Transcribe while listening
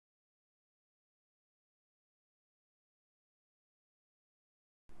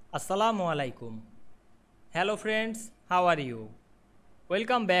Assalamu Walaikum. Hello friends, how are you?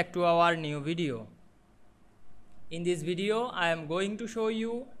 Welcome back to our new video. In this video, I am going to show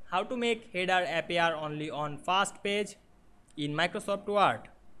you how to make header appear only on first page in Microsoft Word.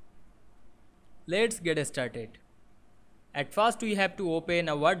 Let's get started. At first, we have to open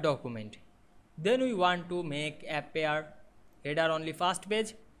a Word document. Then we want to make appear header only first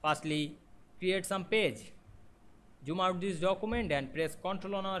page. Firstly, create some page. Zoom out this document and press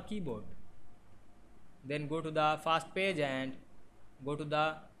Ctrl on our keyboard. Then go to the first page and go to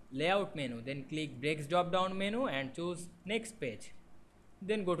the layout menu. Then click breaks drop down menu and choose next page.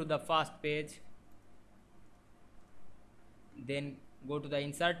 Then go to the first page. Then go to the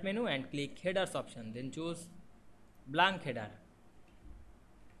insert menu and click headers option. Then choose blank header.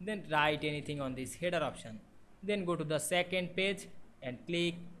 Then write anything on this header option. Then go to the second page and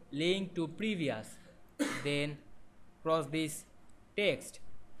click link to previous. Then cross this text,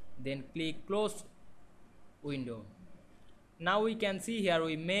 then click close window. Now we can see here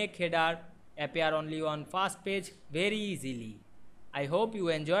we make header appear only on first page very easily. I hope you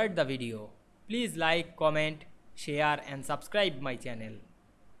enjoyed the video. Please like, comment, share and subscribe my channel.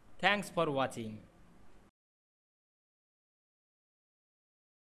 Thanks for watching.